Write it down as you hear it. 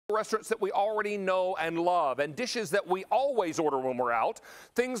restaurants that we already know and love, and dishes that we always order when we're out.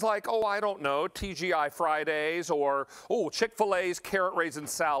 Things like, oh, I don't know, TGI Fridays, or, oh, Chick-fil-A's carrot raisin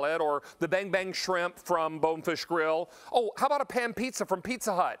salad, or the Bang Bang shrimp from Bonefish Grill. Oh, how about a pan pizza from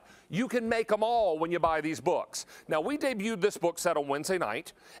Pizza Hut? You can make them all when you buy these books. Now, we debuted this book set on Wednesday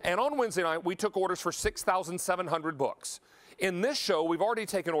night, and on Wednesday night, we took orders for 6,700 books. In this show, we've already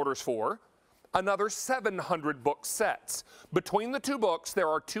taken orders for another 700 book sets. Between the two books, there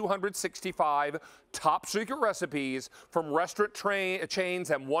are 265 top secret recipes from restaurant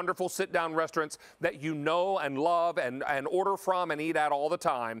chains and wonderful sit-down restaurants that you know and love and order from and eat at all the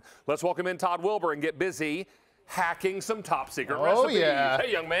time. Let's welcome in Todd Wilbur and get busy hacking some top secret recipes. Yeah.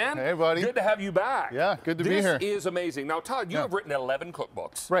 Hey, young man. Hey, buddy. Good to have you back. Yeah, good to be here. This is amazing. Now, Todd, you have written 11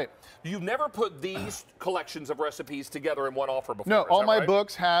 cookbooks. Right. You've never put these collections of recipes together in one offer before. No, all my right?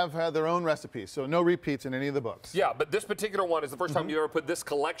 books have their own recipes, so no repeats in any of the books. Yeah, but this particular one is the first time you ever put this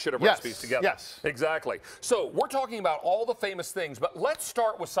collection of recipes together. Yes. Exactly. So we're talking about all the famous things, but let's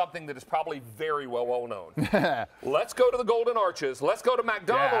start with something that is probably very well known. Let's go to the Golden Arches. Let's go to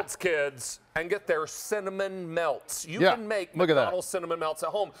McDonald's, kids, and get their cinnamon melts. You can make McDonald's cinnamon melts at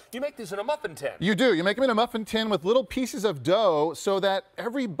home. You make these in a muffin tin. You do. You make them in a muffin tin with little pieces of dough so that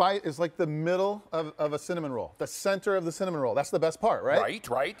every bite is like the middle of a cinnamon roll, the center of the cinnamon roll. That's the best part, right?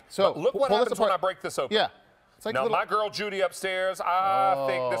 Right. So but look what happens when I break this open. Yeah. It's like now, my girl Judy upstairs, I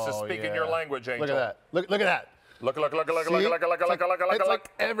think this is speaking your language, Angel. Look at that. Look at that. Look. It's like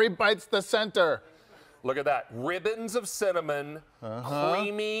every bite's the center. Look at that. Ribbons of cinnamon,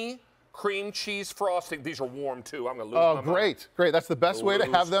 creamy cream cheese frosting. These are warm too. I'm going to lose my mind. Great. That's the best way to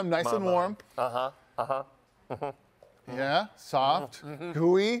have them, nice and warm. Yeah, soft,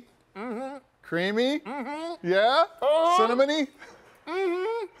 gooey, creamy, yeah, cinnamony.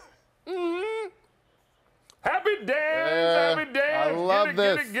 Happy dance, happy dance. I love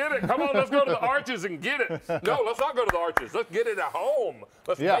this. Get it. Come on, let's go to the Arches and get it. No, let's not go to the Arches. Let's get it at home.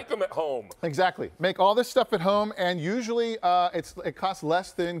 Let's make them at home. Exactly. Make all this stuff at home, and usually it costs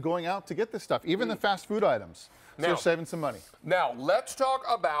less than going out to get this stuff, even the fast food items. So you're saving some money. Now, let's talk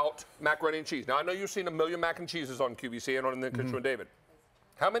about macaroni and cheese. Now, I know you've seen a million mac and cheeses on QVC and on In the Kitchen with David.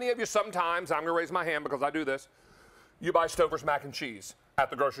 How many of you sometimes, I'm going to raise my hand because I do this, you buy Stouffer's mac and cheese at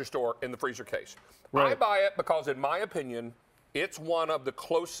the grocery store in the freezer case? I buy it because, in my opinion, it's one of the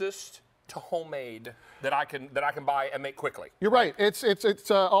closest to homemade that I can buy and make quickly. You're right.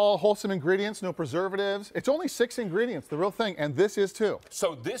 It's all wholesome ingredients, no preservatives. It's only 6 ingredients, the real thing, and this is too.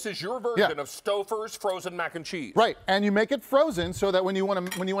 So this is your version of Stouffer's frozen mac and cheese. Right, and you make it frozen so that when you want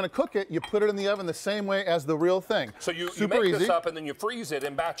to cook it, you put it in the oven the same way as the real thing. So you make this up and then you freeze it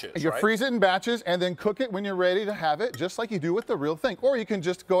in batches. You freeze it in batches and then cook it when you're ready to have it, just like you do with the real thing. Or you can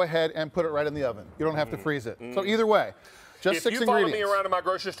just go ahead and put it right in the oven. You don't have to freeze it. So either way. Just 6 ingredients. If you follow me around in my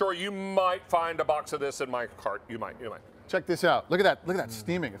grocery store, you might find a box of this in my cart. You might. Check this out. Look at that. Look at that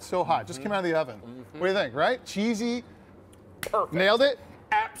steaming. It's so hot. Just came out of the oven. What do you think, right? Cheesy. Perfect. Nailed it?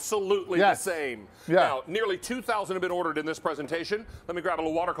 Absolutely the same. Yeah. Now, nearly 2,000 have been ordered in this presentation. Let me grab a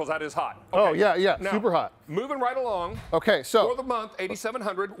little water because that is hot. Okay. Oh, yeah. Now, super hot. Moving right along. Okay, so. For the month,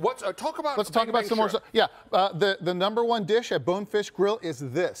 8,700. Let's talk about some more stuff. Yeah, the #1 dish at Bonefish Grill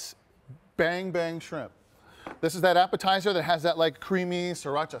is this. Bang Bang shrimp. This is that appetizer that has that like creamy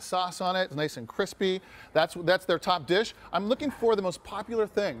sriracha sauce on it. It's nice and crispy. That's their top dish. I'm looking for the most popular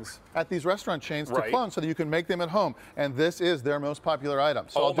things at these restaurant chains to clone so that you can make them at home. And this is their most popular item.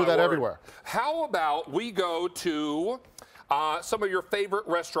 So I'll do that everywhere. How about we go to some of your favorite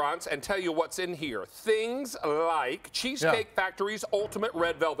restaurants and tell you what's in here. Things like Cheesecake Factory's Ultimate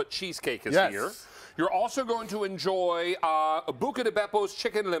Red Velvet Cheesecake is here. You're also going to enjoy Buca de Beppo's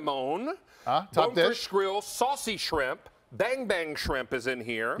Chicken Limon, Bonefish Grill Saucy Shrimp, Bang Bang Shrimp is in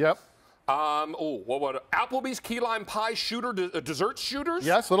here. Yep. Applebee's Key Lime Pie dessert shooters?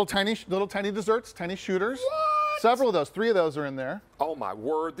 Yes, little tiny desserts, tiny shooters. What? Several of those, 3 of those are in there. Oh my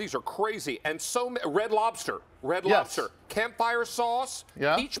word, these are crazy. And Red Lobster, campfire sauce,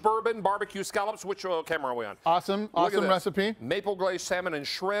 peach bourbon, barbecue scallops. Which camera are we on? Awesome recipe. Maple glazed salmon and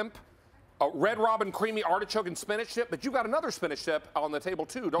shrimp. Red Robin creamy artichoke and spinach dip, but you got another spinach dip on the table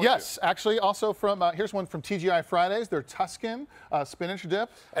too, don't you? Yes, actually also from, here's one from TGI Fridays, their Tuscan spinach dip.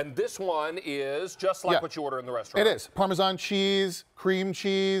 And this one is just like what you order in the restaurant. It is. Parmesan cheese, cream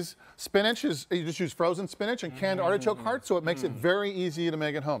cheese, spinach is, you just use frozen spinach and canned artichoke hearts, so it makes it very easy to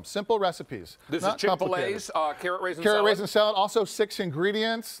make at home. Simple recipes. This is Chick-fil-A's carrot raisin salad. Carrot raisin salad, also 6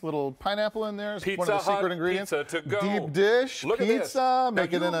 ingredients, little pineapple in there. Pizza one of the Hut, secret ingredients. Pizza to go. Deep dish, Look pizza, at this.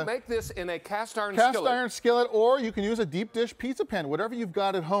 make it in a... make this in a cast iron Cast skillet. iron skillet, or you can use a deep dish pizza pan. Whatever you've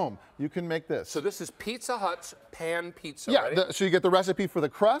got at home, you can make this. So this is Pizza Hut's pan pizza, yeah, ready? so you get the recipe for the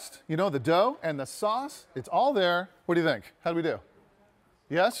crust, you know, the dough, and the sauce. It's all there. What do you think? How do we do?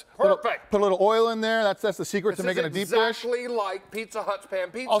 Yes? Perfect. Put a little oil in there. That's the secret to making a deep dish. Exactly like Pizza Hut's pan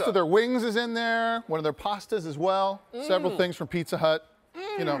pizza. Also, their wings is in there. One of their pastas as well. Several things from Pizza Hut.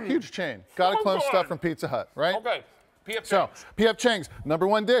 You know, huge chain. Got to clone stuff from Pizza Hut, right? Okay. P.F. So, Chang's. P.F. Chang's,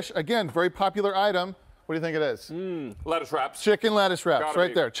 #1 dish. Again, very popular item. What do you think it is? Lettuce wraps. Chicken lettuce wraps, Gotta right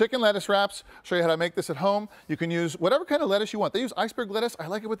be. there. Chicken lettuce wraps. Show you how to make this at home. You can use whatever kind of lettuce you want. They use iceberg lettuce. I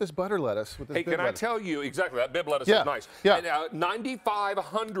like it with this butter lettuce. With this Hey, bib can I lettuce. tell you exactly that bib lettuce Yeah, is nice? yeah. And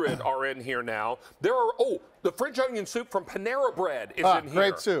 9,500 are in here now. There are the French onion soup from Panera Bread is in here.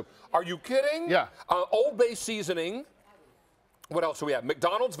 Great soup. Are you kidding? Yeah. Old Bay seasoning. What else do we have?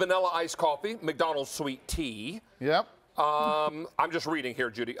 McDonald's vanilla iced coffee. McDonald's sweet tea. Yep. I'm just reading here,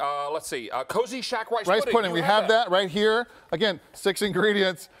 Judy. Let's see. Cozy Shack rice Pudding. You We have that right here. Again, 6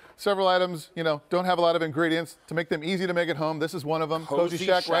 ingredients. Several items, you know, don't have a lot of ingredients. To make them easy to make at home, this is one of them. Cozy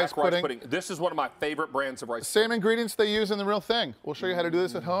Shack rice pudding. This is one of my favorite brands of rice Same ingredients they use in the real thing. We'll show you how to do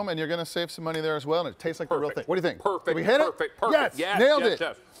this at home, and you're going to save some money there as well, and it tastes like the real thing. What do you think? Perfect. Did we hit Perfect. it? Perfect. Yes, nailed it.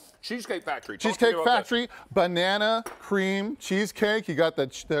 Yes. Cheesecake Factory. Cheesecake Factory, banana cream cheesecake. You got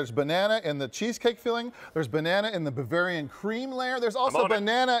there's banana in the cheesecake filling. There's banana in the Bavarian cream layer. There's also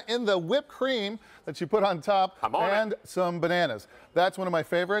banana in the whipped cream that you put on top, and some bananas. That's one of my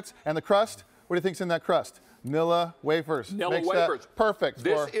favorites. And the crust, what do you think's in that crust? Nilla wafers. Nilla wafers. Perfect.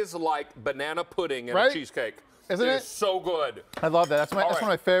 This is like banana pudding in a cheesecake. Isn't it? It is so good. I love that. That's one of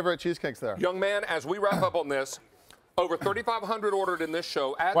my favorite cheesecakes there. Young man, as we wrap up on this, over 3,500 ordered in this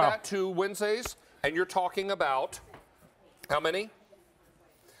show. Add that to Wednesdays, and you're talking about how many?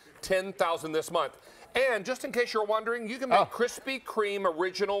 10,000 this month. And just in case you're wondering, you can make Krispy Kreme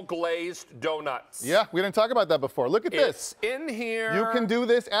original glazed donuts. Yeah, we didn't talk about that before. Look at this. It's in here. You can do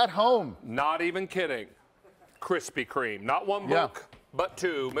this at home. Not even kidding. Krispy Kreme. Not one book, but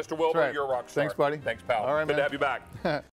two. Mr. Wilbur, you're a rock star. Thanks, buddy. Thanks, pal. All right, Good man. to have you back.